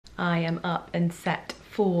I am up and set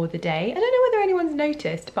for the day. I don't know whether anyone's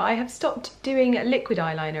noticed, but I have stopped doing liquid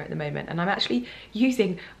eyeliner at the moment, and I'm actually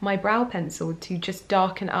using my brow pencil to just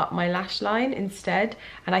darken up my lash line instead,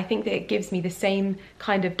 and I think that it gives me the same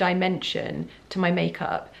kind of dimension to my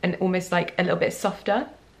makeup and almost like a little bit softer.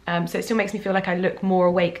 So it still makes me feel like I look more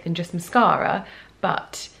awake than just mascara,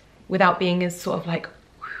 but without being as sort of like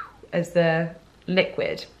as the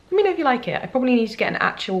liquid. Let me know if you like it. I probably need to get an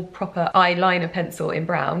actual proper eyeliner pencil in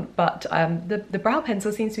brown, but the brow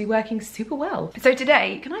pencil seems to be working super well. So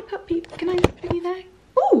today, can I put you there?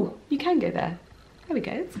 Oh, you can go there. There we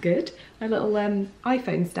go, that's good. My little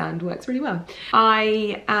iPhone stand works really well.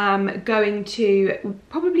 I am going to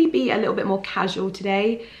probably be a little bit more casual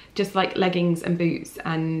today, just like leggings and boots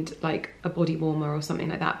and like a body warmer or something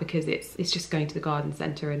like that, because it's just going to the garden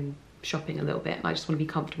centre and shopping a little bit, and I just want to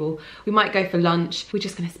be comfortable. We might go for lunch. We're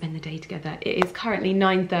just going to spend the day together. It is currently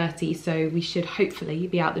 9:30, so we should hopefully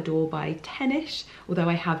be out the door by 10ish, although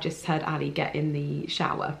I have just heard Ali get in the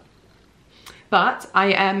shower. But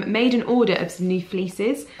I made an order of some new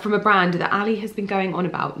fleeces from a brand that Ali has been going on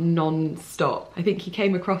about non-stop. I think he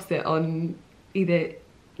came across it on either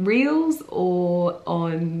Reels or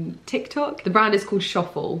on TikTok. The brand is called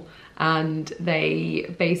Shuffle, and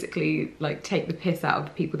they basically like take the piss out of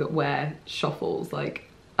the people that wear shuffles. Like,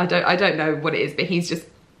 I don't know what it is, but he's just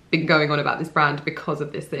been going on about this brand because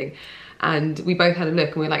of this thing. And we both had a look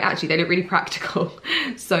and we were like, actually, they look really practical.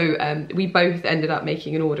 So we both ended up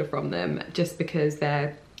making an order from them just because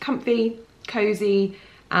they're comfy, cozy,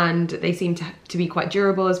 and they seem to be quite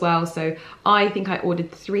durable as well. So I think I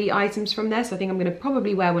ordered 3 items from there. So I think I'm gonna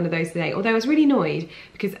probably wear one of those today. Although I was really annoyed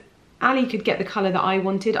because Ali could get the colour that I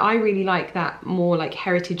wanted. I really like that more like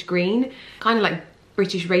heritage green, kind of like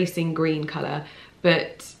British racing green colour,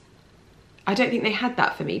 but I don't think they had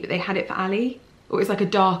that for me, but they had it for Ali. Or it's like a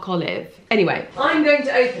dark olive. Anyway, I'm going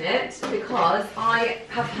to open it because I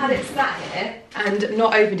have had it sat here and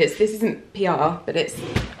not opened it. So this isn't PR, but it's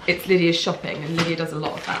Lydia's shopping, and Lydia does a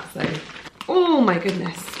lot of that, so. Oh my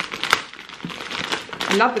goodness.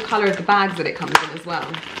 I love the colour of the bags that it comes in as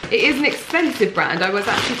well. It is an expensive brand. I was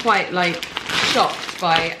actually quite like shocked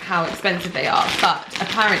by how expensive they are, but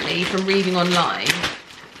apparently from reading online,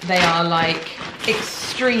 they are like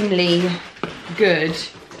extremely good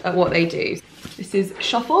at what they do. This is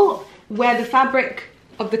Shuffle, Wear the Fabric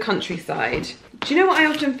of the Countryside. Do you know what I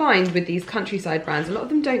often find with these countryside brands? A lot of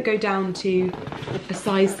them don't go down to a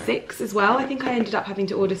size 6 as well. I think I ended up having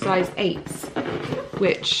to order size 8s,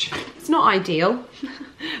 which is not ideal,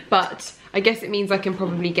 but I guess it means I can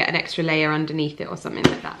probably get an extra layer underneath it or something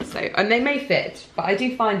like that. So, and they may fit, but I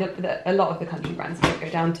do find that a lot of the country brands don't go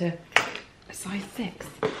down to a size 6.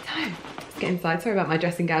 So, let's get inside. Sorry about my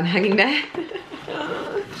dressing gown hanging there.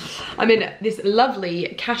 I'm in this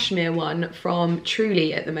lovely cashmere one from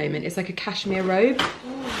Truly at the moment. It's like a cashmere robe.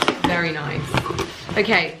 Very nice.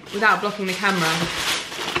 Okay, without blocking the camera.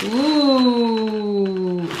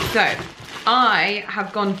 Ooh. So, I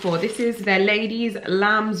have gone for, this is their ladies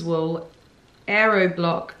lambswool Aero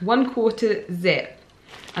Block 1/4 zip.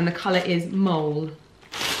 And the colour is mole.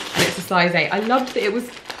 And it's a size 8. I loved that it was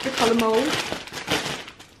the colour mole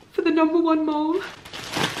for the #1 mole.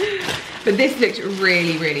 But this looks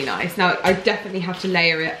really, really nice. Now, I definitely have to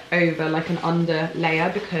layer it over like an under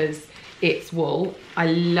layer because it's wool. I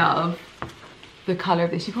love the colour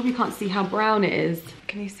of this. You probably can't see how brown it is.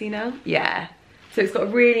 Can you see now? Yeah. So it's got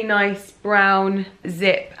a really nice brown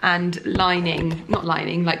zip and lining, not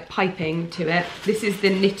lining, like piping to it. This is the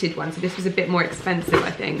knitted one, so this was a bit more expensive,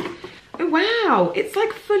 I think. Oh, wow, it's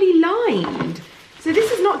like fully lined. So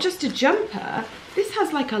this is not just a jumper. This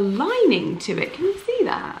has like a lining to it. Can you see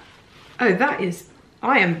that? Oh, that is,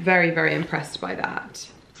 I am very, very impressed by that.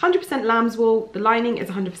 100% lambswool, the lining is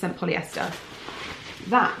 100% polyester.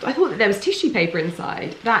 That, I thought that there was tissue paper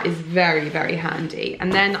inside. That is very, very handy.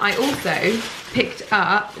 And then I also picked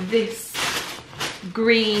up this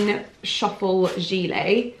green Shuffle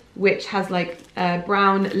gilet, which has like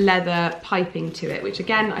brown leather piping to it, which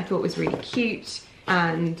again, I thought was really cute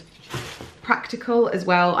and practical as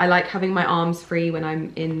well. I like having my arms free when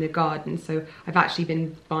I'm in the garden, so I've actually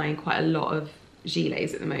been buying quite a lot of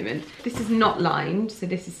gilets at the moment. This is not lined, so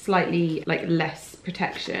this is slightly like less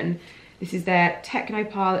protection. This is their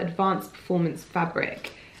Technopile Advanced Performance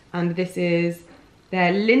Fabric, and this is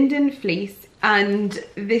their Linden Fleece, and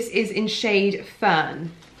this is in shade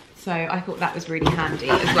Fern. So I thought that was really handy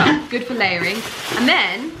as well. Good for layering. And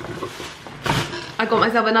then I got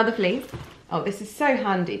myself another fleece. Oh, this is so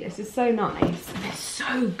handy. This is so nice. And they're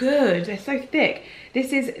so good. They're so thick.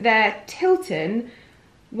 This is their Tilton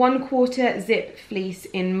 1/4 zip fleece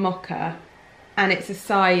in mocha, and it's a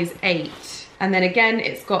size 8. And then again,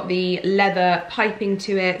 it's got the leather piping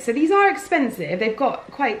to it. So these are expensive. They've got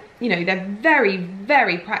quite, you know, they're very,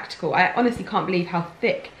 very practical. I honestly can't believe how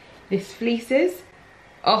thick this fleece is.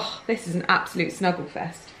 Oh, this is an absolute snuggle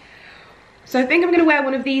fest. So I think I'm gonna wear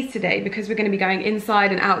one of these today because we're gonna be going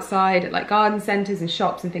inside and outside at like garden centres and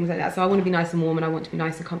shops and things like that. So I wanna be nice and warm and I want to be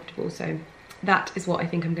nice and comfortable. So that is what I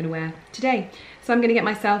think I'm gonna wear today. So I'm gonna get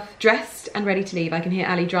myself dressed and ready to leave. I can hear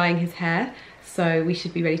Ali drying his hair. So we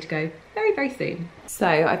should be ready to go very, very soon. So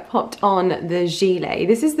I've popped on the gilet.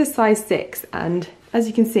 This is the size 6 and as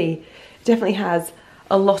you can see, it definitely has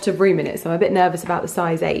a lot of room in it. So I'm a bit nervous about the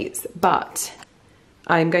size 8s, but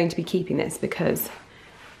I'm going to be keeping this because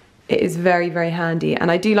it is very, very handy.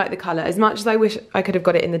 And I do like the colour. As much as I wish I could have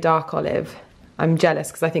got it in the dark olive, I'm jealous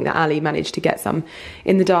because I think that Ali managed to get some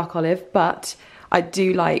in the dark olive, but I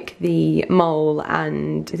do like the mole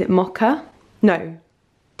and, is it mocha? No.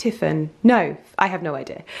 Tiffin. No, I have no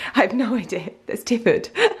idea. I have no idea. There's Tifford.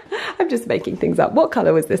 I'm just making things up. What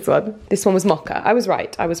colour was this one? This one was mocha. I was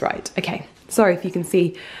right. I was right. Okay. Sorry if you can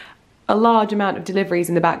see a large amount of deliveries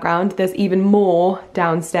in the background. There's even more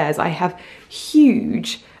downstairs. I have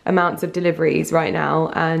huge amounts of deliveries right now,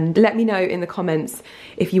 and let me know in the comments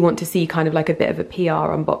if you want to see kind of like a bit of a PR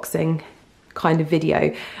unboxing kind of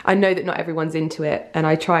video. I know that not everyone's into it and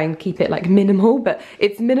I try and keep it like minimal, but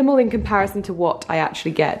it's minimal in comparison to what I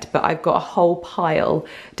actually get. But I've got a whole pile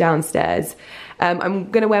downstairs.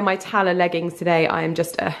 I'm gonna wear my Tala leggings today. I am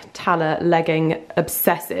just a Tala legging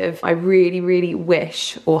obsessive. I really, really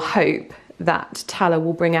wish or hope that Tala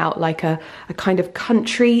will bring out like a kind of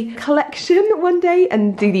country collection one day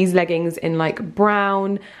and do these leggings in like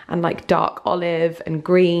brown and like dark olive and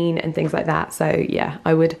green and things like that. So yeah,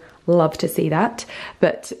 I would love to see that.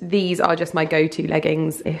 But these are just my go-to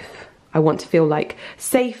leggings if I want to feel like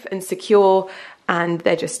safe and secure, and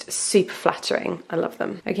they're just super flattering. I love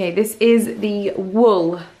them. Okay, this is the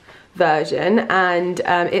wool version and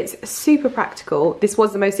it's super practical. This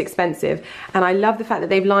was the most expensive and I love the fact that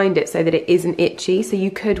they've lined it so that it isn't itchy, so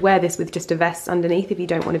you could wear this with just a vest underneath if you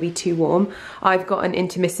don't want to be too warm. I've got an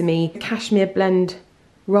Intimissimi cashmere blend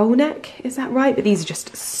roll neck, is that right? But these are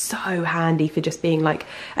just so handy for just being like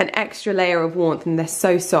an extra layer of warmth, and they're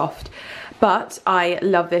so soft. But I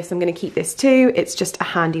love this. I'm going to keep this too. It's just a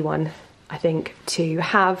handy one, I think, to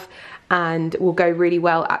have, and will go really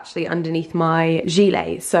well actually underneath my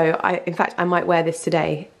gilet. So in fact, I might wear this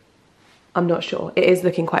today. I'm not sure. It is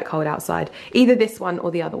looking quite cold outside. Either this one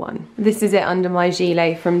or the other one. This is it under my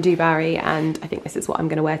gilet from Dubarry, and I think this is what I'm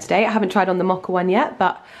going to wear today. I haven't tried on the mocha one yet,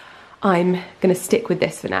 but I'm gonna stick with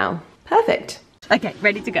this for now. Perfect. Okay,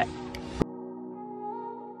 ready to go.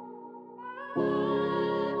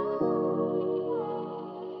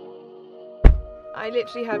 I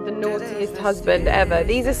literally have the naughtiest husband ever.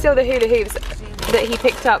 These are still the hula hoops that he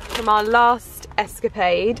picked up from our last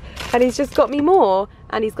escapade, and he's just got me more,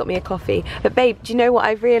 and he's got me a coffee. But babe, do you know what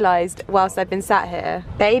I've realised whilst I've been sat here?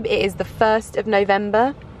 Babe, it is the 1st of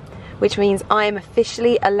November, which means I am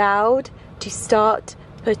officially allowed to start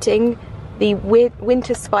putting the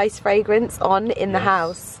winter spice fragrance on in the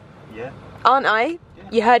house. Yeah. Aren't I? Yeah.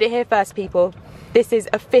 You heard it here first, people. This is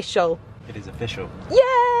official. It is official. Yay!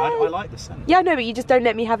 I like the scent. Yeah, no, but you just don't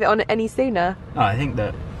let me have it on any sooner. No, I think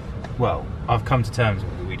that, well, I've come to terms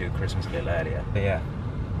with we do Christmas a little earlier. But yeah,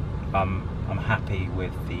 I'm happy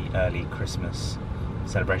with the early Christmas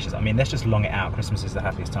celebrations. I mean, let's just long it out. Christmas is the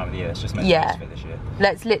happiest time of the year. Let's just make the most of it this year.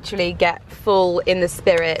 Let's literally get full in the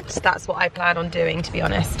spirit. That's what I plan on doing, to be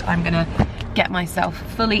honest. I'm gonna get myself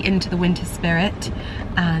fully into the winter spirit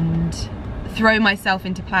and throw myself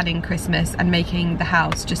into planning Christmas and making the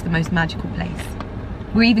house just the most magical place.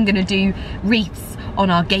 We're even gonna do wreaths on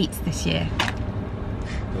our gates this year.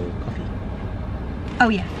 Coffee. Oh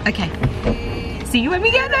yeah, okay. See you when we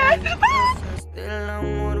get there.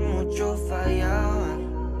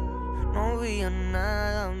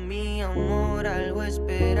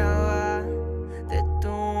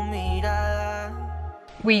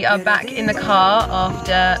 We are back in the car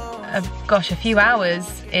after, gosh, a few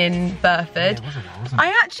hours in Burford. Yeah,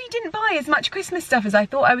 I actually didn't buy as much Christmas stuff as I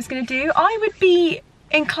thought I was going to do. I would be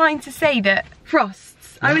inclined to say that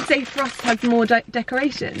Frost's, I would say Frost has more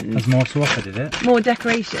decorations. There's more to offer, did it? More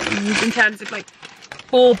decorations in terms of like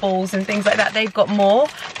baubles and things like that. They've got more,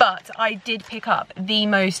 but I did pick up the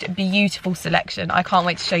most beautiful selection. I can't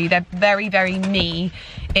wait to show you. They're very, very me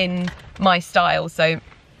in my style, so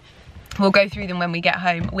we'll go through them when we get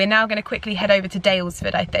home. We're now going to quickly head over to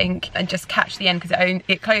Dalesford, I think, and just catch the end because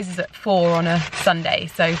it closes at 4 on a Sunday.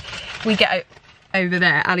 So we get over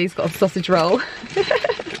there. Ali's got a sausage roll.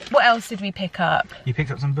 What else did we pick up? You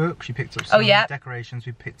picked up some books, you picked up some decorations,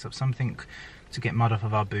 we picked up something to get mud off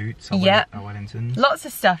of our boots, our Wellingtons. Lots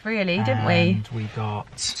of stuff really, didn't we? And we got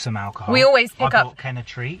some alcohol. We always pick up... I bought Ken a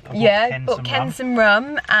treat. Bought Ken some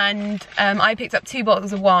rum, and I picked up 2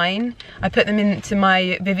 bottles of wine. I put them into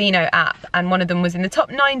my Vivino app, and one of them was in the top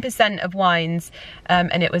 9% of wines,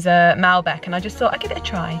 and it was a Malbec, and I just thought I'd give it a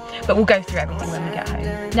try. But we'll go through everything when we get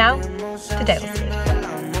home. Now, to Dalesford.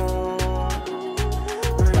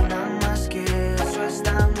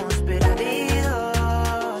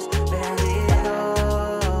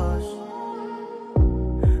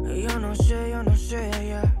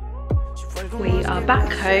 We are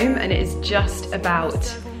back home and it is just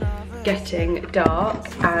about getting dark,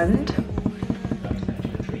 and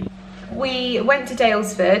we went to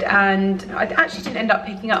Dalesford, and I actually didn't end up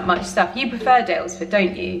picking up much stuff. You prefer Dalesford,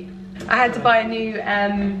 don't you? I had to buy a new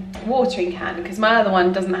watering can because my other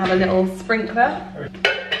one doesn't have a little sprinkler.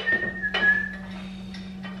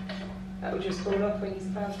 That will just fall off when you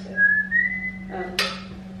spout it.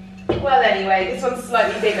 Well, anyway, this one's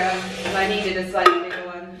slightly bigger and I needed a slightly bigger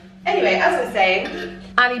one. Anyway, as I was saying,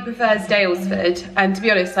 Ali prefers Dalesford, and to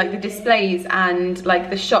be honest, like the displays and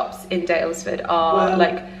like the shops in Dalesford are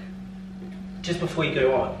like... Just before you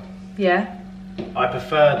go on. Yeah? I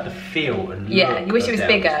prefer the feel and look. Yeah, you wish it was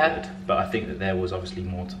bigger. But I think that there was obviously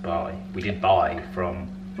more to buy. We did buy from...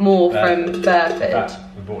 More from Burford.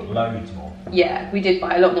 We bought loads more. Yeah, we did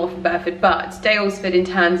buy a lot more from Burford, but Dalesford, in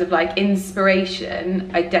terms of like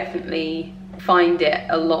inspiration, I definitely find it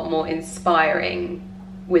a lot more inspiring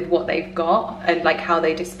with what they've got and like how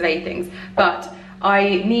they display things. But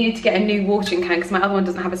I needed to get a new watering can because my other one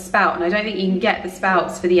doesn't have a spout, and I don't think you can get the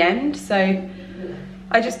spouts for the end, so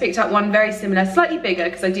I just picked up one very similar, slightly bigger,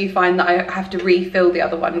 because I do find that I have to refill the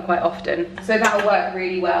other one quite often. So that'll work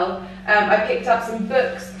really well. I picked up some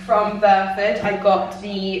books from Burford. I got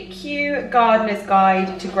the Kew Gardener's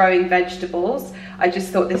Guide to Growing Vegetables. I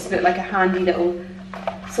just thought this looked like a handy little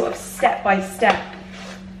sort of step-by-step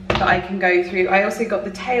that I can go through. I also got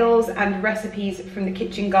the Tales and Recipes from the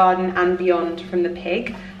Kitchen Garden and Beyond from the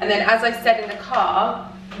Pig. And then, as I said in the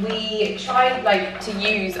car, we tried like to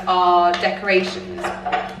use our decorations,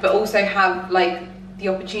 but also have like the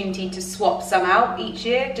opportunity to swap some out each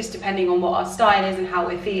year, just depending on what our style is and how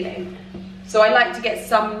we're feeling. So I like to get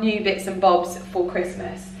some new bits and bobs for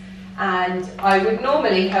Christmas. And I would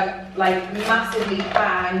normally have like massively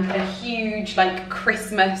planned a huge like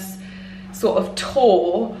Christmas sort of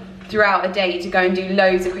tour throughout a day to go and do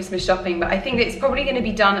loads of Christmas shopping, but I think it's probably going to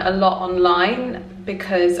be done a lot online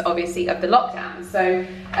because obviously of the lockdown. So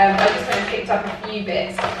I just went and picked up a few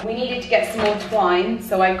bits. We needed to get some more twine,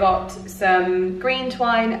 so I got some green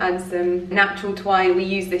twine and some natural twine. We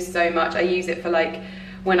use this so much. I use it for like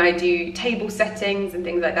when I do table settings and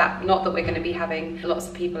things like that. Not that we're going to be having lots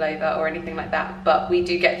of people over or anything like that, but we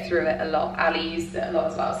do get through it a lot. Ali used it a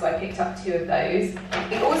lot as well, so I picked up 2 of those.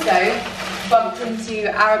 We also bumped into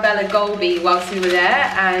Arabella Golby whilst we were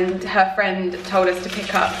there, and her friend told us to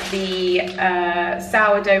pick up the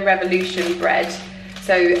sourdough revolution bread.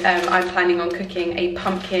 So I'm planning on cooking a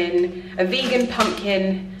vegan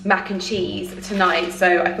pumpkin mac and cheese tonight,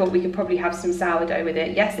 so I thought we could probably have some sourdough with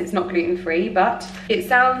it. Yes, it's not gluten-free, but it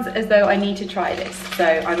sounds as though I need to try this, so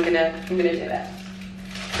I'm gonna do it.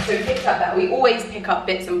 So we picked up that. We always pick up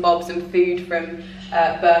bits and bobs and food from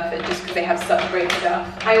Burford just because they have such great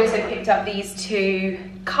stuff. I also picked up these 2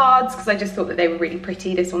 cards because I just thought that they were really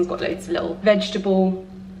pretty. This one's got loads of little vegetable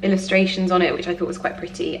illustrations on it, which I thought was quite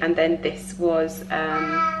pretty, and then this was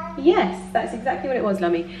yes, that's exactly what it was,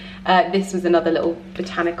 Lummy. This was another little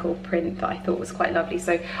botanical print that I thought was quite lovely,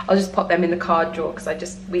 so I'll just pop them in the card drawer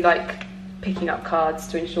because we like picking up cards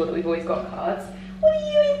to ensure that we've always got cards. What are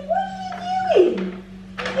you doing?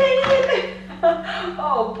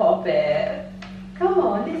 Oh, pop it. Come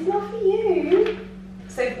on, it's not for you.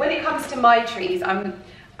 So when it comes to my trees, I'm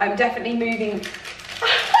definitely moving.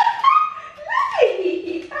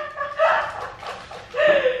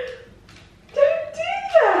 Don't do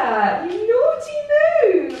that, you naughty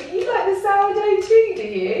boo. You like the sourdough too, do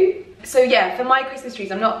you? So yeah, for my Christmas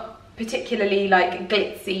trees, I'm not particularly like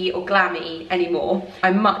glitzy or glammy anymore.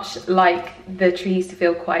 I much like the trees to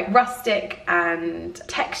feel quite rustic and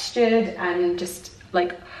textured and just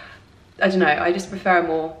like, I don't know, I just prefer a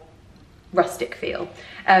more rustic feel.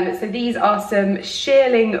 So these are some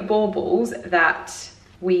shearling baubles that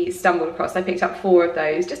we stumbled across. I picked up 4 of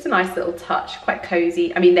those, just a nice little touch, quite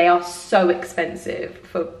cozy. I mean, they are so expensive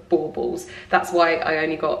for baubles. That's why I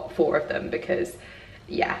only got 4 of them, because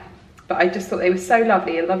yeah, but I just thought they were so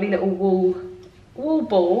lovely, a lovely little wool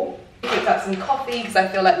ball. I picked up some coffee because I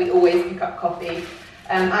feel like we always pick up coffee.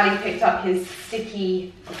 Ali picked up his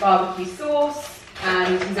sticky barbecue sauce.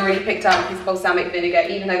 and he's already picked up his balsamic vinegar,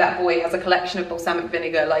 even though that boy has a collection of balsamic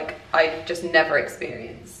vinegar like I've just never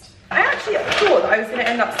experienced. I actually thought that I was going to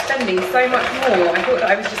end up spending so much more. I thought that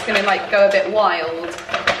I was just going to like go a bit wild.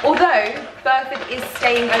 Although Burford is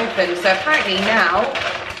staying open, so apparently now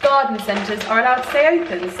garden centres are allowed to stay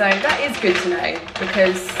open, so that is good to know,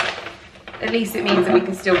 because at least it means that we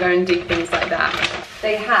can still go and do things like that.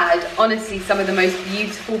 They had, honestly, some of the most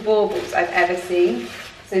beautiful baubles I've ever seen.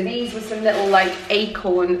 So these were some little like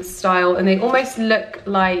acorn style, and they almost look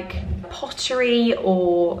like pottery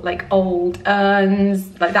or like old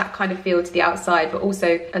urns, like that kind of feel to the outside, but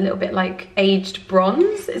also a little bit like aged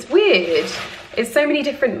bronze. It's weird. It's so many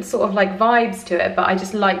different sort of like vibes to it, but I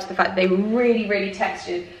just liked the fact they were really, really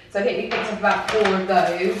textured. So I think we picked up about 4 of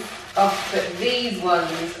those. Oh, but these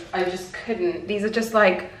ones, I just couldn't. These are just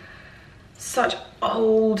like such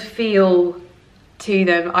old feel to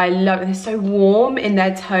them. I love it. They're so warm in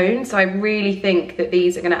their tone, so I really think that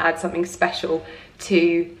these are going to add something special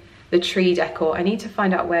to the tree decor. I need to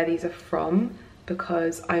find out where these are from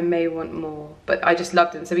because I may want more, but I just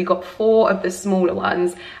love them. So we got 4 of the smaller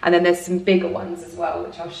ones, and then there's some bigger ones as well,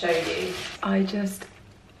 which I'll show you. I just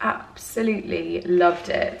absolutely loved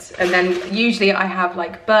it. And then usually I have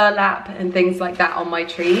like burlap and things like that on my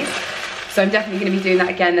trees, so I'm definitely going to be doing that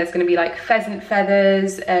again. There's going to be like pheasant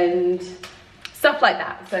feathers and stuff like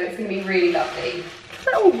that, so it's going to be really lovely.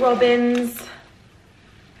 Little robins.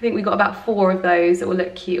 I think we got about 4 of those that will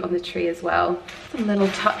look cute on the tree as well. Some little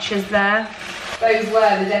touches there. Those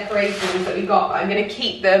were the decorations that we got, but I'm going to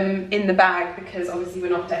keep them in the bag because obviously we're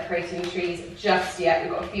not decorating the trees just yet.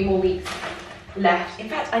 We've got a few more weeks left. In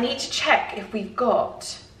fact, I need to check if we've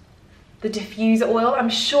got the diffuser oil. I'm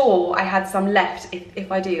sure I had some left.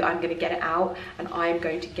 If I do, I'm going to get it out and I'm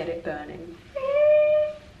going to get it burning.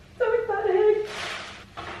 So exciting.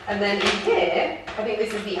 And then in here, I think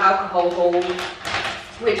this is the alcohol haul,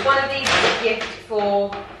 which one of these is a gift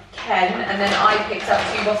for Ken, and then I picked up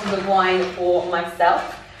 2 bottles of wine for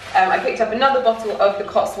myself. I picked up another bottle of the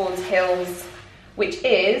Cotswolds Hills, which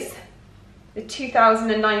is the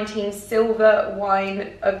 2019 Silver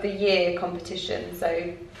Wine of the Year competition,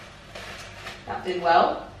 so that did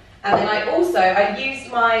well. And then I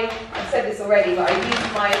used my, I've said this already, but I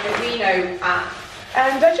used my Vivino app,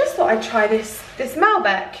 and I just thought I'd try this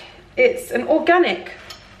Malbec. It's an organic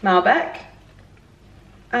Malbec,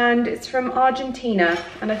 and it's from Argentina,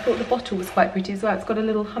 and I thought the bottle was quite pretty as well. It's got a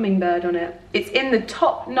little hummingbird on it. It's in the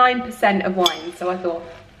top 9% of wine, so I thought,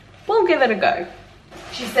 we'll give it a go.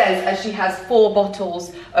 She says as she has 4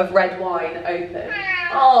 bottles of red wine open.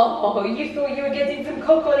 Oh, you thought you were getting some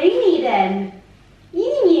coccolini then?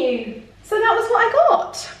 You. So that was what I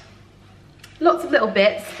got. Lots of little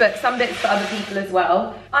bits, but some bits for other people as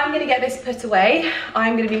well. I'm gonna get this put away.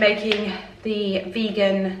 I'm gonna be making the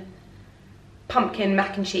vegan pumpkin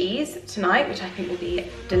mac and cheese tonight, which I think will be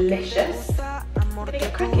delicious. I'm gonna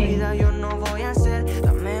get cracking.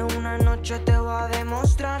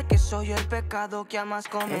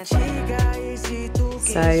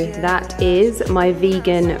 So that is my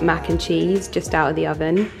vegan mac and cheese just out of the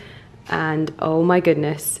oven, and oh my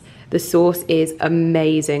goodness, the sauce is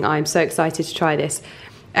amazing. I'm so excited to try this.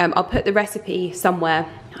 I'll put the recipe somewhere.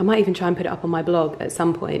 I might even try and put it up on my blog at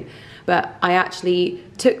some point, but I actually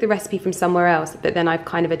took the recipe from somewhere else, but then I've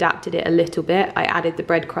kind of adapted it a little bit. I added the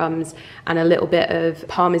breadcrumbs and a little bit of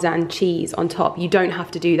Parmesan cheese on top. You don't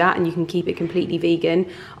have to do that, and you can keep it completely vegan.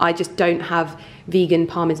 I just don't have vegan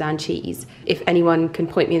Parmesan cheese. If anyone can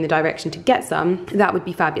point me in the direction to get some, that would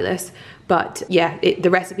be fabulous. But yeah, the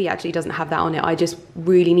recipe actually doesn't have that on it. I just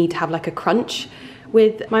really need to have like a crunch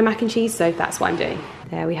with my mac and cheese, so that's what I'm doing.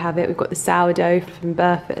 There we have it. We've got the sourdough from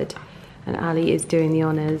Burford, and Ali is doing the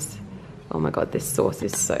honours. Oh my god, this sauce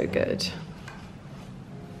is so good.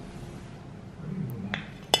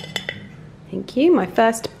 Thank you. My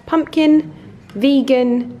first pumpkin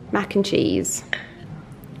vegan mac and cheese.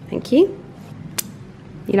 Thank you.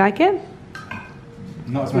 You like it?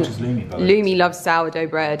 Not as much as Lumi, but Lumi loves sourdough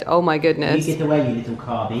bread. Oh my goodness. You get away, you little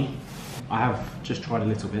carby. I have just tried a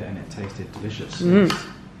little bit and it tasted delicious.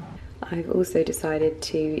 I've also decided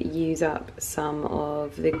to use up some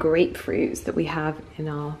of the grapefruits that we have in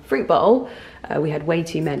our fruit bowl. We had way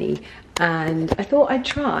too many, and I thought I'd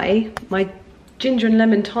try my ginger and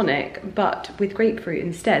lemon tonic, but with grapefruit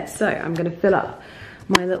instead. So I'm gonna fill up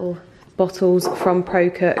my little bottles from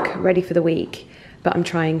ProCook ready for the week, but I'm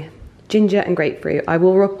trying ginger and grapefruit. I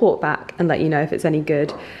will report back and let you know if it's any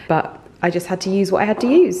good, but I just had to use what I had to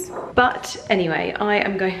use. But anyway, I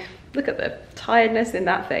am going, look at the tiredness in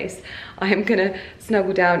that face. I am gonna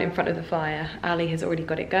snuggle down in front of the fire. Ali has already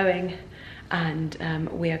got it going, and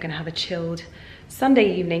we are gonna have a chilled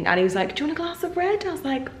Sunday evening. And he was like, do you want a glass of red? I was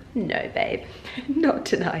like, no babe, not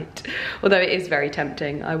tonight. Although it is very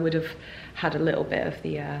tempting. I would have had a little bit of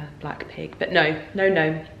the black pig, but no.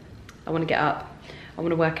 I wanna get up, I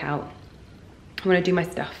wanna work out, I wanna do my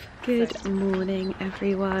stuff. Good morning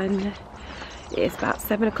everyone. It's about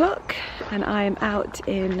 7 o'clock and I am out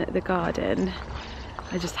in the garden.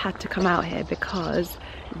 I just had to come out here because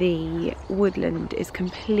the woodland is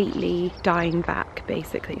completely dying back,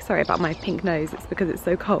 basically. Sorry about my pink nose, it's because it's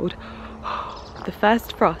so cold. The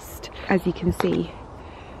first frost, as you can see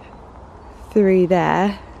through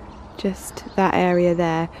there, just that area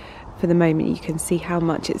there, for the moment you can see how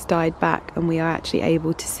much it's died back, and we are actually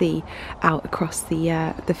able to see out across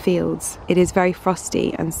the fields. It is very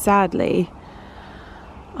frosty, and sadly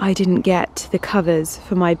I didn't get the covers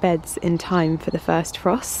for my beds in time for the first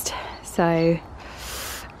frost, so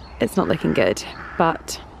it's not looking good,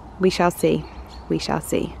 but we shall see, we shall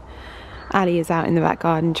see. Ali is out in the back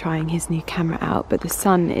garden trying his new camera out, but the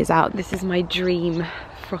sun is out. This is my dream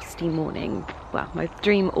frosty morning, well, my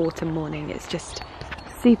dream autumn morning. It's just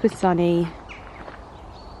super sunny,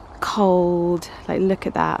 cold, like look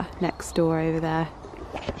at that next door over there,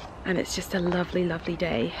 and it's just a lovely, lovely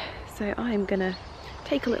day. So I'm gonna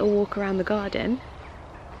take a little walk around the garden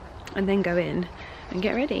and then go in and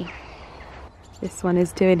get ready. This one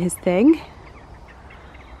is doing his thing.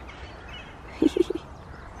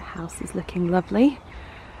 The house is looking lovely.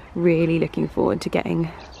 Really looking forward to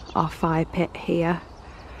getting our fire pit here.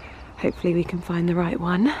 Hopefully we can find the right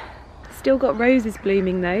one. Still got roses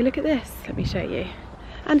blooming though, look at this, let me show you.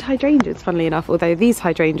 And hydrangeas, funnily enough, although these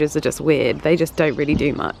hydrangeas are just weird, they just don't really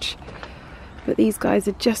do much. But these guys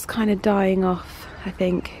are just kind of dying off, I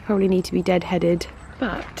think. Probably need to be deadheaded.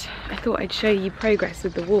 But I thought I'd show you progress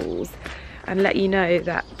with the walls and let you know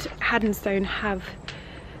that Haddonstone have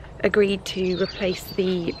agreed to replace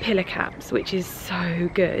the pillar caps, which is so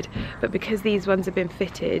good. But because these ones have been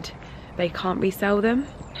fitted, they can't resell them.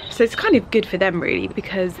 So it's kind of good for them really,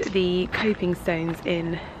 because the coping stones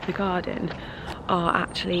in the garden are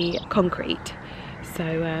actually concrete. So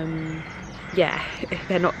yeah,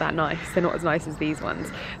 they're not that nice. They're not as nice as these ones.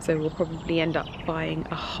 So we'll probably end up buying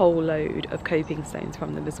a whole load of coping stones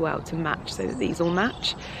from them as well to match, so that these all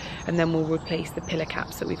match. And then we'll replace the pillar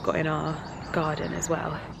caps that we've got in our garden as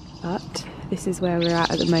well. But this is where we're at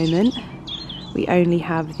the moment. We only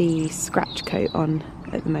have the scratch coat on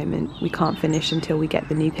at the moment. We can't finish until we get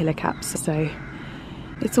the new pillar caps. So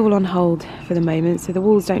it's all on hold for the moment. So the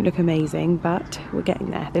walls don't look amazing, but we're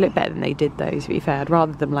getting there. They look better than they did though, to be fair. I'd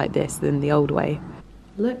rather them like this than the old way.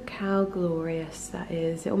 Look how glorious that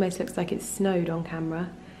is. It almost looks like it's snowed on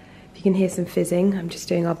camera. If you can hear some fizzing, I'm just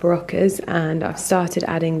doing our baroccas, and I've started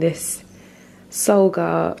adding this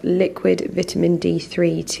Solgar liquid vitamin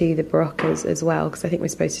D3 to the baroccas as well, because I think we're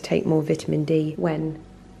supposed to take more vitamin D when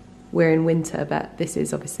we're in winter, but this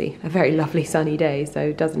is obviously a very lovely sunny day, so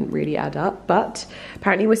it doesn't really add up, but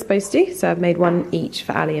apparently we're supposed to, so I've made one each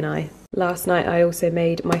for Ali and I. Last night I also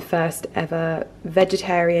made my first ever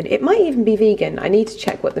vegetarian, it might even be vegan, I need to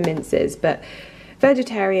check what the mince is, but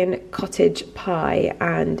vegetarian cottage pie,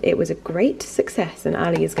 and it was a great success, and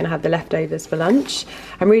Ali is going to have the leftovers for lunch.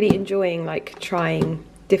 I'm really enjoying like trying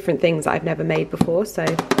different things that I've never made before, so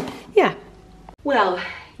yeah. Well,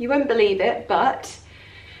 you won't believe it, but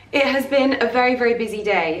it has been a very, very busy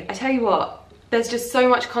day. I tell you what, there's just so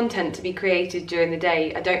much content to be created during the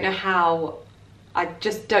day. I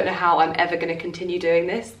just don't know how I'm ever going to continue doing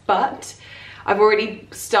this, but I've already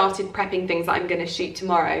started prepping things that I'm going to shoot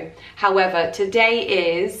tomorrow. However, today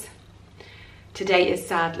is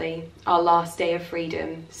sadly our last day of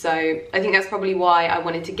freedom. So I think that's probably why I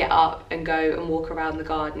wanted to get up and go and walk around the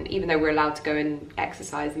garden, even though we're allowed to go and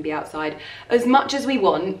exercise and be outside as much as we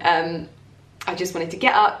want. I just wanted to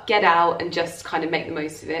get up, get out, and just kind of make the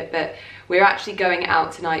most of it. But we're actually going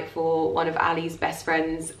out tonight for one of Ali's best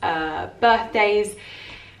friend's birthdays.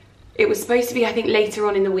 It was supposed to be, I think, later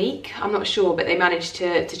on in the week. I'm not sure, but they managed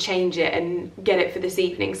to change it and get it for this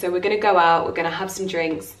evening. So we're going to go out, we're going to have some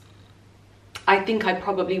drinks. I think I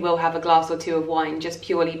probably will have a glass or two of wine, just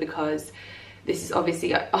purely because this is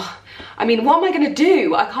obviously, I mean, what am I going to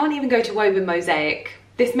do? I can't even go to Woburn Mosaic.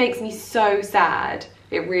 This makes me so sad.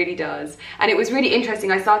 It really does. And it was really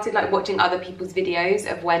interesting. I started like watching other people's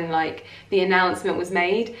videos of when like the announcement was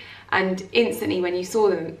made, and instantly when you saw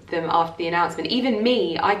them after the announcement, even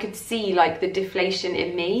me, I could see like the deflation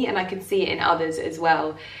in me, and I could see it in others as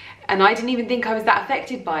well. And I didn't even think I was that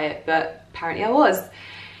affected by it, but apparently I was.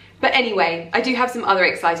 But anyway, I do have some other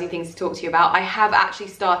exciting things to talk to you about. I have actually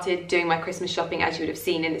started doing my Christmas shopping, as you would have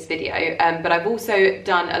seen in this video, but I've also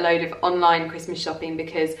done a load of online Christmas shopping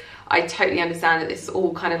because I totally understand that this is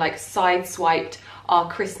all kind of like sideswiped our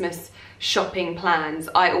Christmas shopping plans.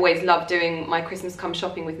 I always love doing my Christmas Come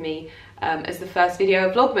Shopping with Me as the first video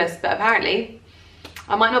of Vlogmas, but apparently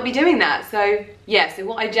I might not be doing that. So yeah, so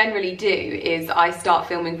what I generally do is I start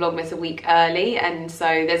filming Vlogmas a week early, and so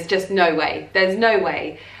there's just no way, there's no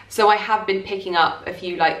way. So I have been picking up a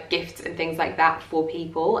few like gifts and things like that for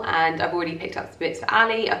people, and I've already picked up some bits for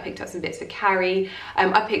Ali, I've picked up some bits for Carrie,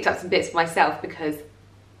 I picked up some bits for myself because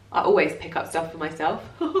I always pick up stuff for myself.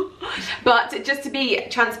 But just to be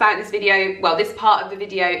transparent, this video, well, this part of the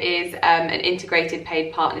video is an integrated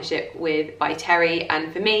paid partnership with By Terry,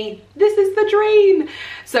 and for me, this is the dream.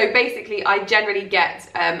 So basically, I generally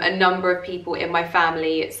get a number of people in my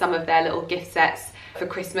family some of their little gift sets for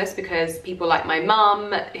Christmas, because people like my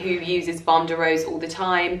mum, who uses Balm de Rose all the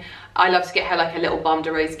time, I love to get her like a little Balm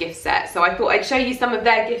de Rose gift set. So I thought I'd show you some of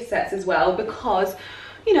their gift sets as well, because,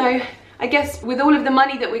 you know, I guess with all of the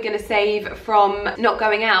money that we're going to save from not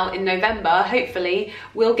going out in November, hopefully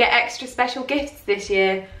we'll get extra special gifts this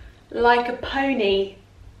year, like a pony.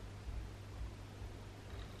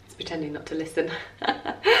 It's pretending not to listen.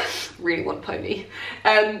 Really want a pony.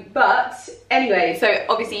 But anyway, so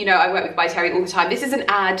obviously, you know, I work with By Terry all the time. This is an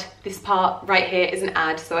ad. This part right here is an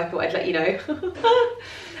ad, so I thought I'd let you know.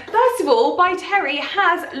 First of all, By Terry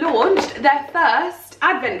has launched their first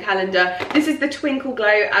advent calendar. This is the Twinkle Glow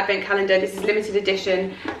advent calendar. This is limited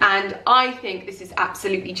edition, and I think this is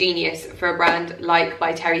absolutely genius for a brand like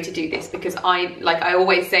By Terry to do this, because I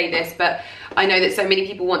always say this, but I know that so many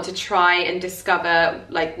people want to try and discover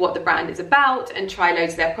like what the brand is about and try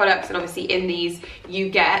loads of their products, and obviously in these you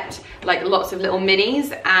get like lots of little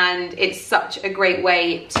minis, and it's such a great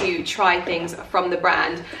way to try things from the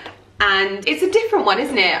brand. And it's a different one,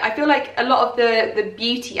 isn't it? I feel like a lot of the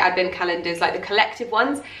beauty advent calendars, like the collective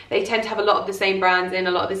ones, they tend to have a lot of the same brands in,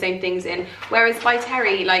 a lot of the same things in. Whereas By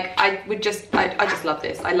Terry, like I just love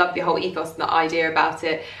this. I love the whole ethos and the idea about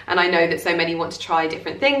it. And I know that so many want to try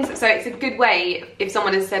different things. So it's a good way, if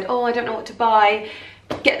someone has said, oh, I don't know what to buy,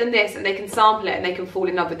 get them this and they can sample it and they can fall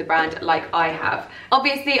in love with the brand like I have.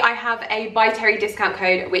 Obviously, I have a By Terry discount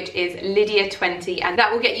code, which is Lydia20, and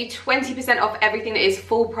that will get you 20% off everything that is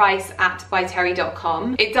full price at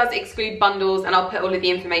byterry.com. It does exclude bundles, and I'll put all of the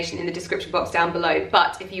information in the description box down below.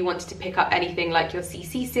 But if you wanted to pick up anything like your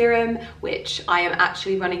CC serum, which I am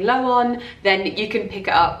actually running low on, then you can pick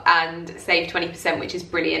it up and save 20%, which is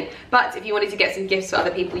brilliant. But if you wanted to get some gifts for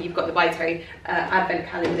other people, you've got the By Terry advent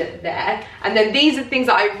calendar there. And then these are things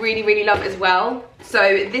that I really, really love as well. So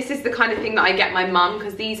this is the kind of thing that I get my mum,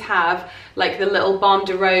 because these have like the little Balm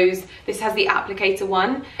de Rose. This has the applicator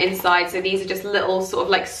one inside, so these are just little sort of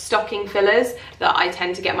like stocking fillers that I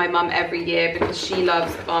tend to get my mum every year because she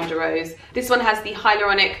loves Balm de Rose. This one has the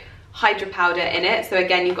hyaluronic hydra powder in it, so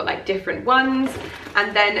again you've got like different ones.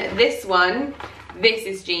 And then this one, this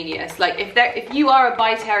is genius. Like if you are a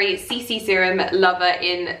By Terry CC serum lover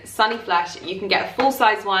in Sunny Flash, you can get a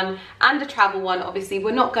full-size one and a travel one. Obviously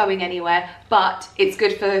we're not going anywhere, but it's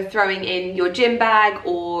good for throwing in your gym bag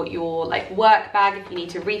or your like work bag if you need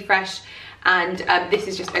to refresh. And this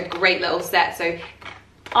is just a great little set, so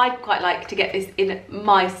I'd quite like to get this in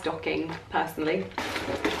my stocking personally.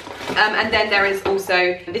 And then there is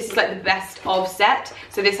also, this is like the best of set.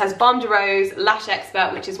 So this has Balm de Rose, Lash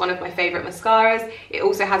Expert, which is one of my favorite mascaras. It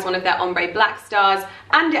also has one of their ombre black stars,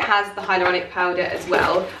 and it has the hyaluronic powder as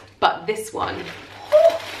well. But this one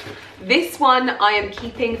I am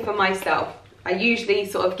keeping for myself. I usually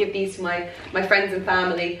sort of give these to my friends and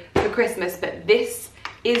family for Christmas, but this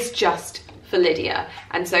is just for Lydia.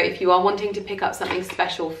 And so if you are wanting to pick up something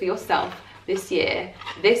special for yourself this year,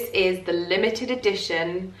 this is the limited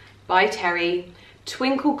edition By Terry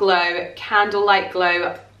Twinkle Glow Candlelight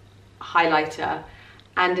Glow highlighter,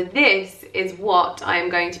 and this is what I am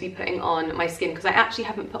going to be putting on my skin, because I actually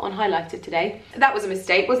haven't put on highlighter today. That was a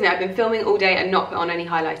mistake, wasn't it? I've been filming all day and not put on any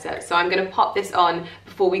highlighter, so I'm going to pop this on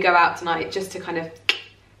before we go out tonight, just to kind of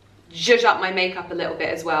zhuzh up my makeup a little bit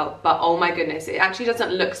as well. But oh my goodness, it actually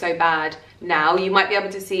doesn't look so bad now. You might be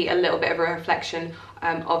able to see a little bit of a reflection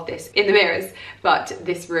of this in the mirrors, but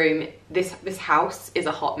this room, this house is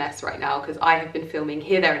a hot mess right now because I have been filming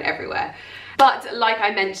here, there and everywhere. But like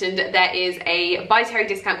I mentioned, there is a By Terry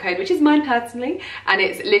discount code, which is mine personally, and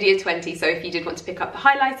it's Lydia20. So if you did want to pick up the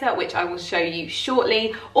highlighter, which I will show you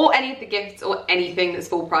shortly, or any of the gifts or anything that's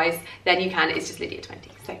full price, then you can. It's just Lydia20.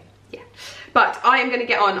 So yeah. But I am going to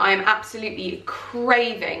get on. I am absolutely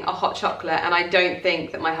craving a hot chocolate, and I don't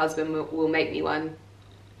think that my husband will make me one.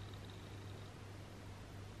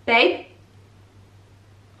 Babe?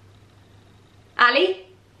 Ali?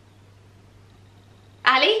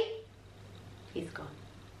 Ali? He's gone.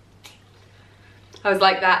 I was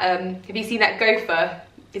like that, have you seen that gopher?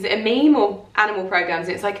 Is it a meme or animal programs?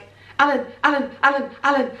 And it's like, Alan, Alan, Alan,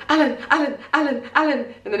 Alan, Alan, Alan, Alan,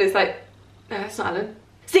 Alan. And then it's like, no, that's not Alan.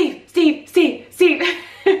 Steve, Steve, Steve, Steve.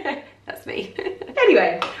 That's me.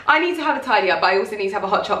 Anyway, I need to have a tidy up, but I also need to have a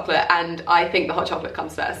hot chocolate, and I think the hot chocolate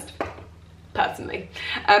comes first, personally.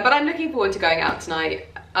 But I'm looking forward to going out tonight.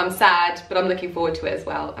 I'm sad, but I'm looking forward to it as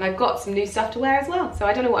well. And I've got some new stuff to wear as well, so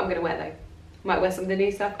I don't know what I'm gonna wear though. Might wear some of the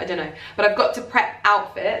new stuff, I don't know. But I've got to prep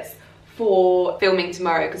outfits for filming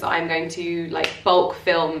tomorrow, because I'm going to like bulk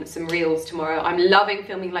film some reels tomorrow. I'm loving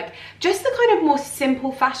filming like just the kind of more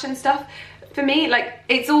simple fashion stuff. For me, like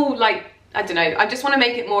it's all like, I don't know, I just want to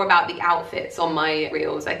make it more about the outfits on my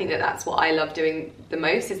reels. I think that that's what I love doing the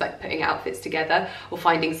most, is like putting outfits together or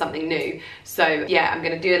finding something new. So yeah, I'm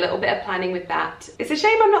going to do a little bit of planning with that. It's a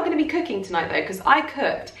shame I'm not going to be cooking tonight though, because I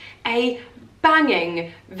cooked a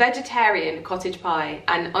banging vegetarian cottage pie,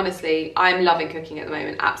 and honestly I'm loving cooking at the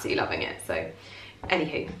moment, absolutely loving it. So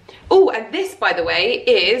anywho, oh, and this by the way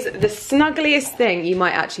is the snuggliest thing. You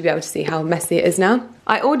might actually be able to see how messy it is now.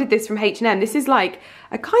 I ordered this from H&M. This is like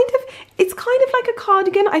a it's kind of like a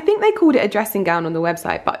cardigan. I think they called it a dressing gown on the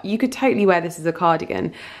website, but you could totally wear this as a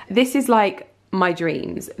cardigan. This is like my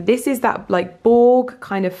dreams. This is that like Borg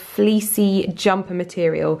kind of fleecy jumper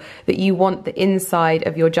material that you want the inside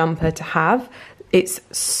of your jumper to have. It's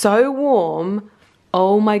so warm.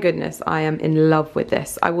 Oh my goodness, I am in love with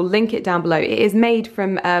this. I will link it down below. It is made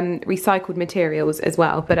from recycled materials as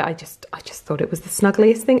well, but I just thought it was the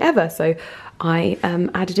snuggliest thing ever. So I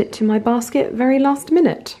added it to my basket very last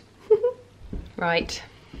minute. Right,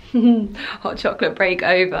 hot chocolate break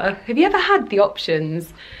over. Have you ever had the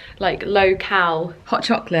options, like low cal hot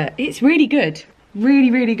chocolate? It's really good,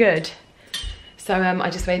 really, really good. So I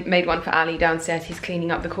just made one for Ali downstairs. He's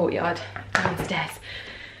cleaning up the courtyard downstairs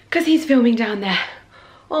because he's filming down there.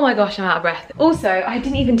 Oh my gosh, I'm out of breath. Also, I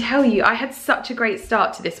didn't even tell you, I had such a great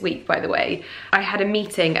start to this week, by the way. I had a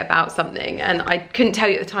meeting about something and I couldn't tell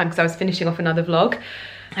you at the time because I was finishing off another vlog.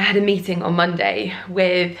 I had a meeting on Monday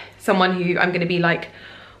with someone who I'm gonna be like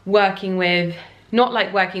working with, not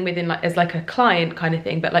like working with in like as like a client kind of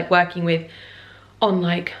thing, but like working with on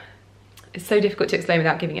like, it's so difficult to explain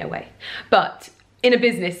without giving it away, but in a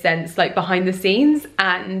business sense, like behind the scenes.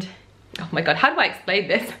 And oh my God, how do I explain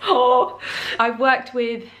this? Oh, I've worked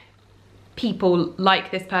with people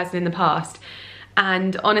like this person in the past,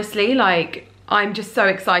 and honestly, like, I'm just so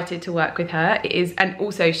excited to work with her. It is, and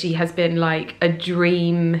also she has been like a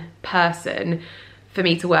dream person for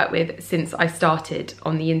me to work with since I started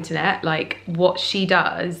on the internet. Like what she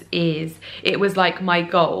does is, it was like my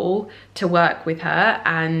goal to work with her,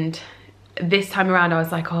 and this time around I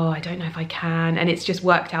was like, oh, I don't know if I can, and it's just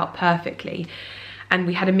worked out perfectly. And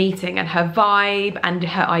we had a meeting, and her vibe and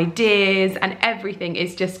her ideas and everything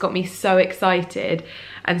is just got me so excited.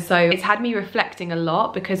 And so it's had me reflecting a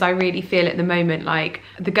lot, because I really feel at the moment like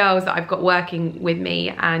the girls that I've got working with me,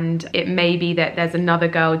 and it may be that there's another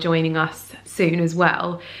girl joining us soon as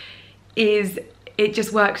well, is it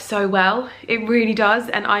just works so well. It really does.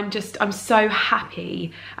 And I'm so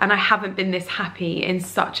happy, and I haven't been this happy in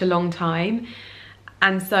such a long time.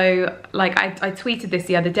 And so like I tweeted this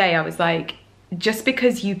the other day. I was like, just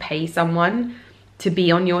because you pay someone to be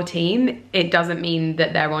on your team, it doesn't mean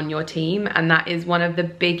that they're on your team. And that is one of the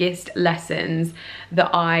biggest lessons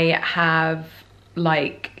that I have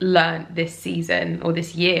like learned this season or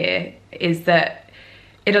this year, is that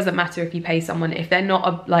it doesn't matter if you pay someone. If they're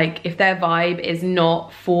not like, if their vibe is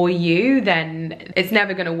not for you, then it's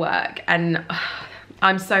never gonna work. And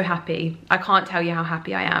I'm so happy. I can't tell you how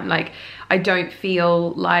happy I am. Like, I don't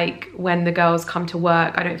feel like when the girls come to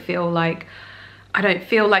work, I don't feel like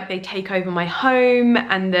they take over my home,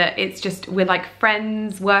 and that it's just, we're like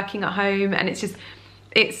friends working at home, and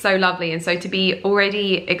it's so lovely. And so to be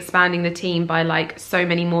already expanding the team by like so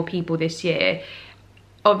many more people this year,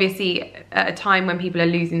 obviously at a time when people are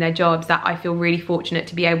losing their jobs, that I feel really fortunate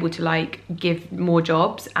to be able to like give more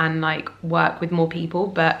jobs and like work with more people.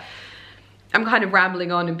 But I'm kind of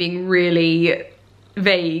rambling on and being really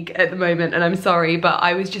vague at the moment, and I'm sorry, but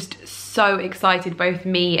I was just so excited. Both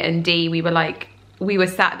me and Dee, we were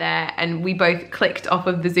sat there and we both clicked off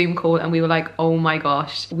of the Zoom call, and we were like, oh my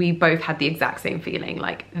gosh, we both had the exact same feeling.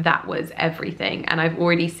 Like, that was everything. And I've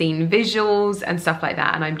already seen visuals and stuff like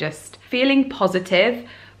that, and I'm just feeling positive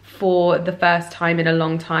for the first time in a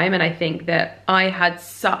long time. And I think that I had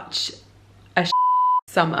such a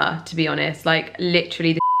summer, to be honest, like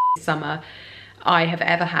literally the summer I have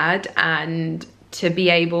ever had. And to be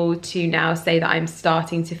able to now say that I'm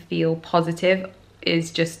starting to feel positive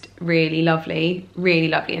is just really lovely,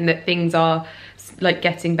 and that things are like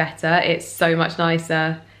getting better. It's so much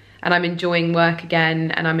nicer, and I'm enjoying work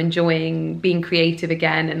again, and I'm enjoying being creative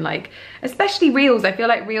again, and like especially Reels. I feel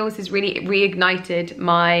like Reels has really reignited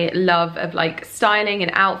my love of like styling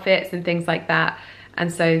and outfits and things like that,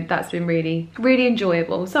 and so that's been really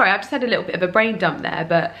enjoyable. Sorry, I've just had a little bit of a brain dump there,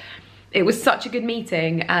 but it was such a good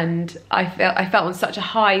meeting, and I felt on such a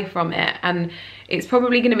high from it, and it's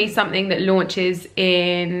probably going to be something that launches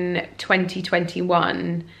in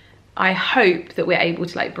 2021. I hope that we're able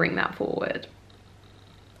to like bring that forward.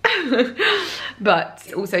 But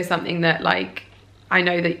it's also something that like I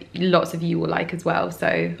know that lots of you will like as well,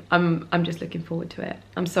 so I'm just looking forward to it.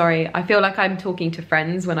 I'm sorry, I feel like I'm talking to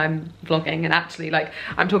friends when I'm vlogging, and actually like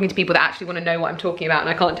I'm talking to people that actually want to know what I'm talking about, and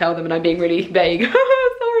I can't tell them, and I'm being really vague.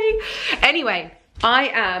 Sorry. Anyway, I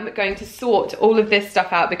am going to sort all of this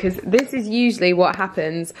stuff out, because this is usually what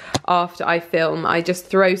happens after I film. I just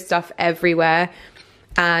throw stuff everywhere,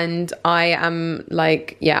 and I am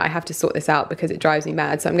like, yeah, I have to sort this out because it drives me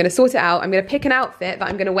mad. So I'm going to sort it out. I'm going to pick an outfit that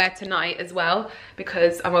I'm going to wear tonight as well,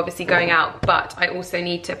 because I'm obviously going out, but I also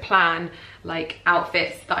need to plan like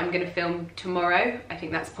outfits that I'm going to film tomorrow. I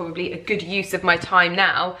think that's probably a good use of my time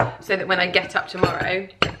now, so that when I get up tomorrow,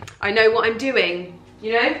 I know what I'm doing,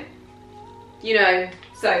 you know? You know.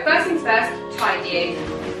 So first things first, tidying.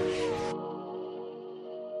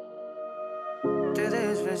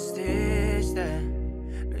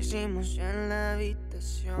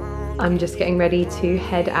 I'm just getting ready to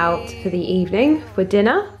head out for the evening for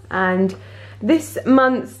dinner, and this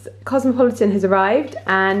month's Cosmopolitan has arrived,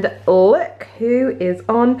 and look who is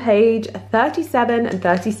on page 37 and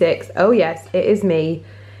 36. Oh yes, it is me.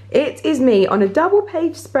 It is me on a double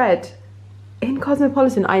page spread in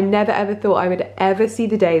Cosmopolitan. I never ever thought I would ever see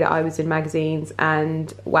the day that I was in magazines,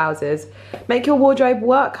 and wowzers. Make your wardrobe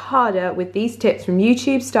work harder with these tips from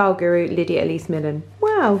YouTube style guru Lydia Elise Millen.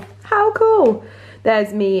 Wow, how cool.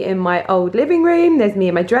 There's me in my old living room, there's me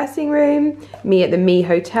in my dressing room, me at the Me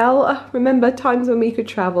Hotel, oh, remember times when we could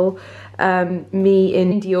travel, me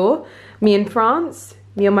in Dior, me in France,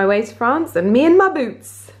 me on my way to France, and me in my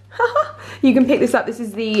boots. You can pick this up. This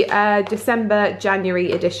is the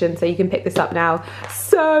December-January edition, so you can pick this up now.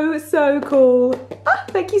 So cool.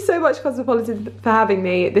 Thank you so much, Cosmopolitan, for having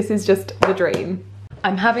me. This is just the dream.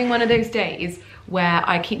 I'm having one of those days where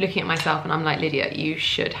I keep looking at myself and I'm like, Lydia, you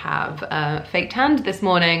should have fake tanned this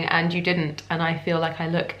morning, and you didn't, and I feel like I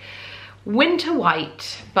look winter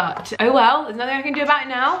white, but oh well, there's nothing I can do about it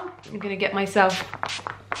now. I'm gonna get myself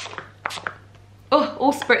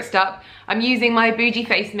all spritzed up. I'm using my bougie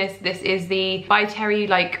face mist. This is the By Terry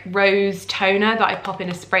like rose toner that I pop in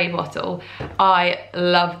a spray bottle. I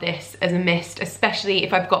love this as a mist, especially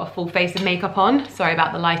if I've got a full face of makeup on. Sorry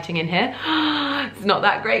about the lighting in here. It's not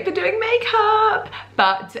that great for doing makeup,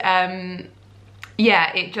 but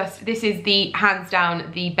yeah, this is the hands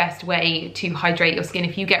down the best way to hydrate your skin.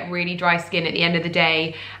 If you get really dry skin at the end of the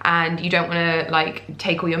day and you don't want to like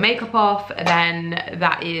take all your makeup off, then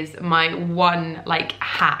that is my one like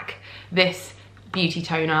hack. This beauty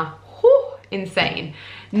toner, whew, insane.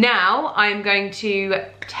 Now I'm going to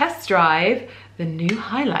test drive the new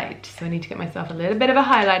highlight. So I need to get myself a little bit of a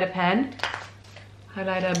highlighter pen,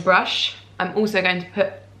 highlighter brush. I'm also going to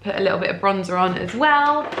put a little bit of bronzer on as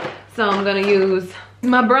well. So I'm gonna use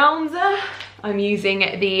my bronzer. I'm using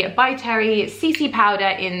the By Terry CC powder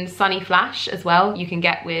in Sunny Flash as well. You can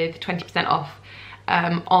get with 20% off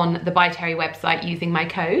on the By Terry website using my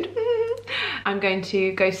code. I'm going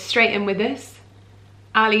to go straight in with this.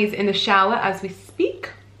 Ali's in the shower as we speak.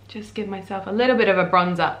 Just give myself a little bit of a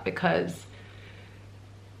bronze up because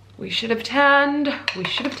we should have tanned.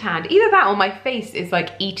 Either that or my face is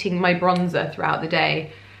like eating my bronzer throughout the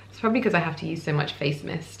day. It's probably because I have to use so much face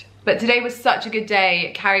mist. But today was such a good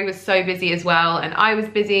day. Carrie was so busy as well, and I was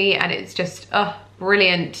busy, and it's just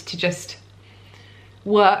brilliant to just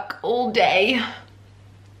work all day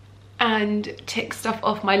and tick stuff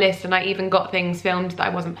off my list. And I even got things filmed that I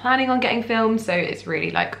wasn't planning on getting filmed, so it's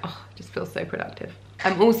really like, just feels so productive.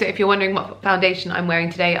 Also, if you're wondering what foundation I'm wearing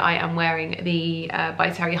today, I am wearing the By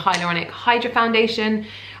Terry Hyaluronic Hydra Foundation.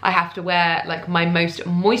 I have to wear like my most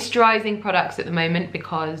moisturizing products at the moment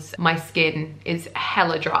because my skin is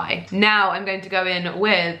hella dry. Now I'm going to go in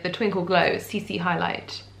with the Twinkle Glow CC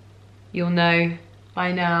Highlight. You'll know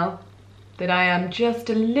by now that I am just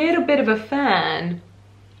a little bit of a fan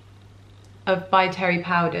of By Terry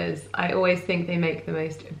powders. I always think they make the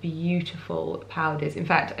most beautiful powders. In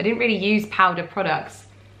fact, I didn't really use powder products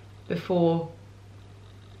before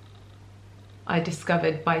I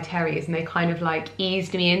discovered by Terry's, and they kind of like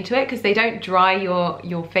eased me into it because they don't dry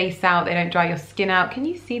your face out, they don't dry your skin out. Can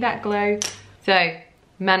you see that glow? So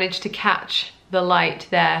managed to catch the light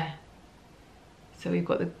there. So we've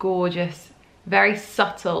got the gorgeous, very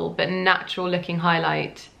subtle but natural looking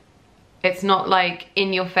highlight. It's not like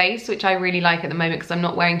in your face, which I really like at the moment because I'm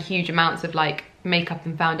not wearing huge amounts of like makeup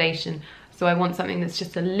and foundation. So I want something that's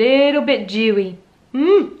just a little bit dewy.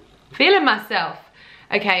 Feeling myself.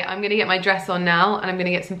 Okay, I'm gonna get my dress on now and I'm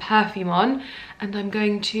gonna get some perfume on and I'm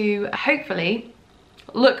going to hopefully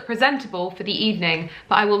look presentable for the evening,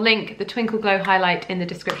 but I will link the Twinkle Glow highlight in the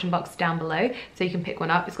description box down below so you can pick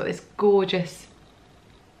one up. It's got this gorgeous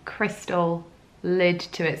crystal lid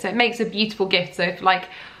to it, so it makes a beautiful gift. So if like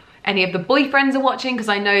any of the boyfriends are watching, because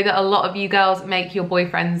I know that a lot of you girls make your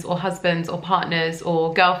boyfriends or husbands or partners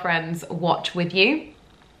or girlfriends watch with you.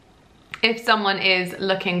 If someone is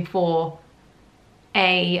looking for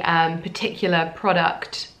a particular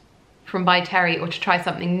product from By Terry or to try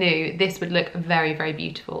something new, this would look very, very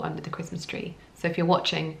beautiful under the Christmas tree. So if you're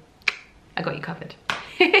watching, I got you covered.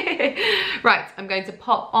 Right, I'm going to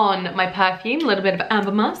pop on my perfume, a little bit of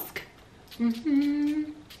amber musk.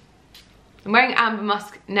 I'm wearing amber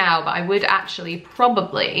musk now, but I would actually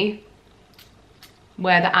probably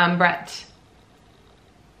wear the Ambrette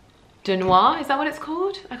de Noir. Is that what it's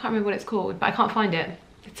called? I can't remember what it's called, but I can't find it.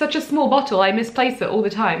 It's such a small bottle, I misplace it all the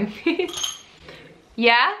time.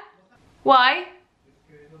 Yeah? Why?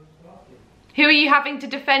 Who are you having to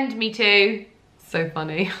defend me to? So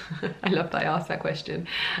funny. I love that I asked that question.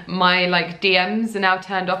 My like DMs are now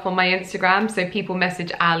turned off on my Instagram, so people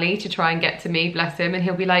message Ali to try and get to me, bless him, and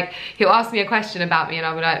he'll be like, he'll ask me a question about me and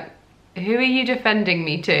I'll be like, who are you defending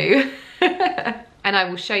me to? And I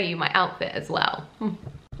will show you my outfit as well.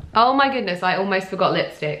 Oh my goodness, I almost forgot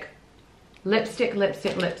lipstick. Lipstick,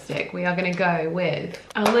 lipstick, lipstick. We are gonna go with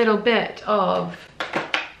a little bit of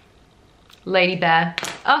Lady Bear.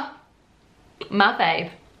 Oh, my fave.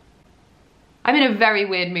 I'm in a very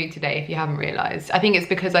weird mood today, if you haven't realised. I think it's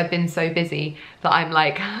because I've been so busy that I'm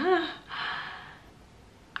like, I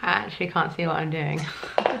actually can't see what I'm doing.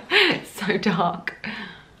 It's so dark.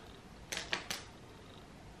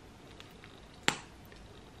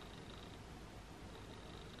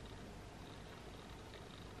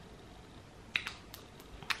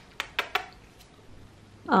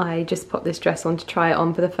 I just popped this dress on to try it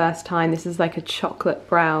on for the first time. This is like a chocolate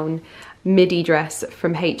brown midi dress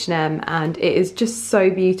from H&M and it is just so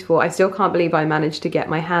beautiful. I still can't believe I managed to get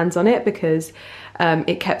my hands on it because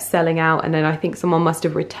it kept selling out, and then I think someone must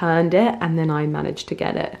have returned it and then I managed to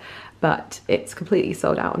get it. But it's completely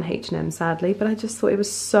sold out on H&M sadly, but I just thought it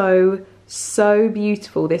was so, so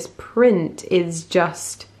beautiful. This print is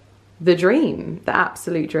just the dream, the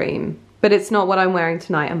absolute dream. But it's not what I'm wearing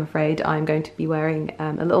tonight, I'm afraid. I'm going to be wearing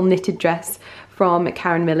a little knitted dress from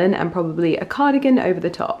Karen Millen and probably a cardigan over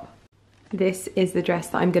the top. This is the dress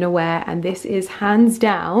that I'm gonna wear, and this is hands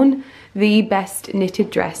down the best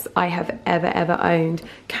knitted dress I have ever owned.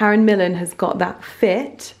 Karen Millen has got that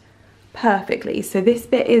fit perfectly. So this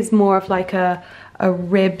bit is more of like a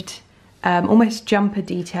ribbed, almost jumper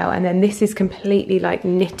detail, and then this is completely like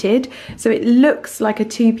knitted. So it looks like a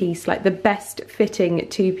two-piece, like the best fitting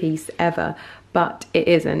two-piece ever, but it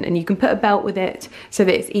isn't. And you can put a belt with it so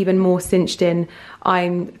that it's even more cinched in.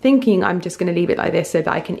 I'm thinking I'm just gonna leave it like this so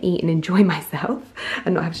that I can eat and enjoy myself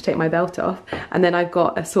and not have to take my belt off. And then I've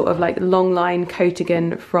got a sort of like long line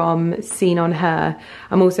coatigan from Seen on Her.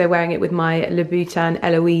 I'm also wearing it with my Louboutin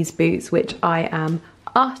Eloise boots, which I am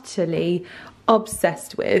utterly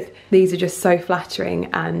obsessed with. These are just so flattering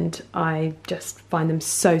and I just find them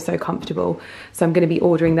so, so comfortable. So I'm going to be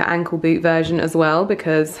ordering the ankle boot version as well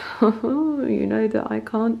because you know that I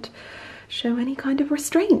can't show any kind of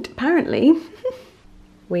restraint apparently.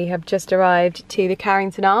 We have just arrived to the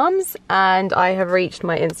Carrington Arms and I have reached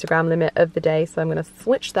my Instagram limit of the day, so I'm going to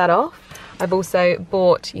switch that off. I've also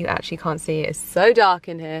bought, you actually can't see, it's so dark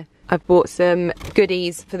in here. I've bought some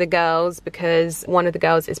goodies for the girls because one of the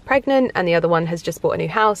girls is pregnant and the other one has just bought a new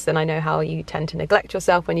house, and I know how you tend to neglect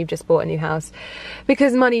yourself when you've just bought a new house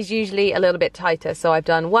because money's usually a little bit tighter. So I've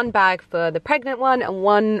done one bag for the pregnant one and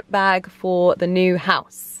one bag for the new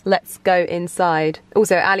house. Let's go inside.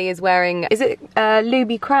 Also, Ali is wearing, is it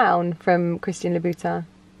Louis Crown from Christian Louboutin?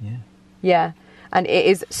 Yeah. Yeah. And it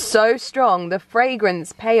is so strong. The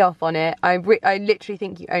fragrance payoff on it, I literally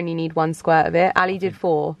think you only need one squirt of it. Ali did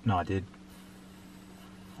 4. No, I did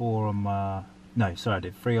 4 on my... No, sorry, I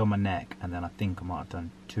did 3 on my neck, and then I think I might have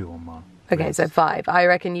done 2 on my Okay, wrists. So 5. I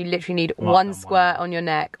reckon you literally need one squirt on your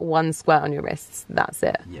neck, 1 squirt on your wrists. That's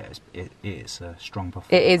it. Yeah, it's a strong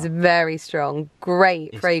performance. It is very strong.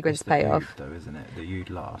 Great fragrance payoff. It's the oud, though, isn't it? The oud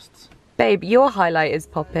lasts. Babe, your highlight is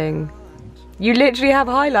popping. You literally have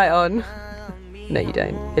highlight on. No, you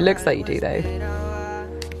don't. It looks like you do though.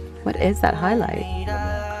 What is that highlight?